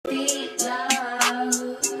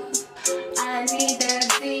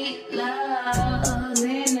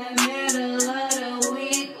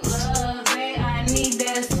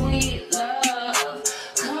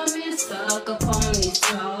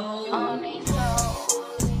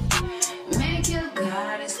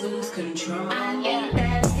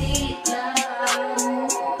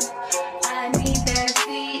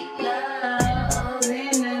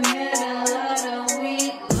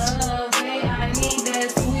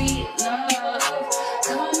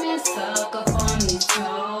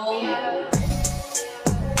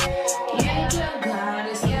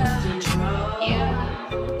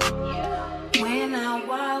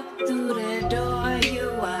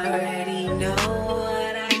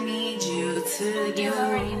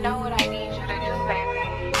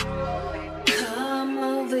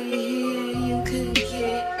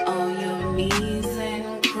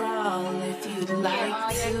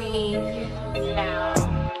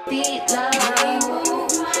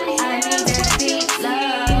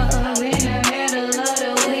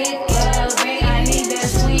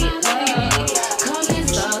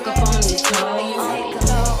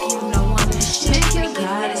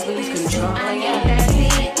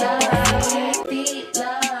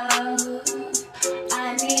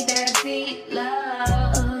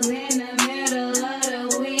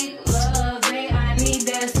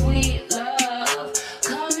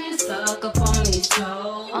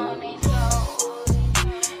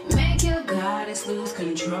Lose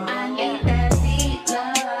control. I need that sweet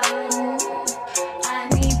love. I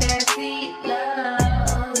need that sweet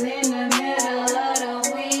love in the middle of the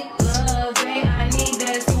week, love, babe. I need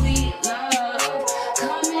that sweet love.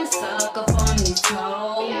 Come and suck up on these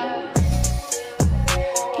toes.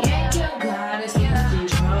 Make your goddess lose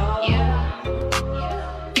control.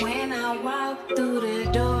 When I walk through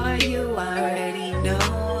the door, you already know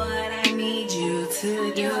what I need you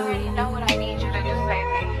to do. You already know what I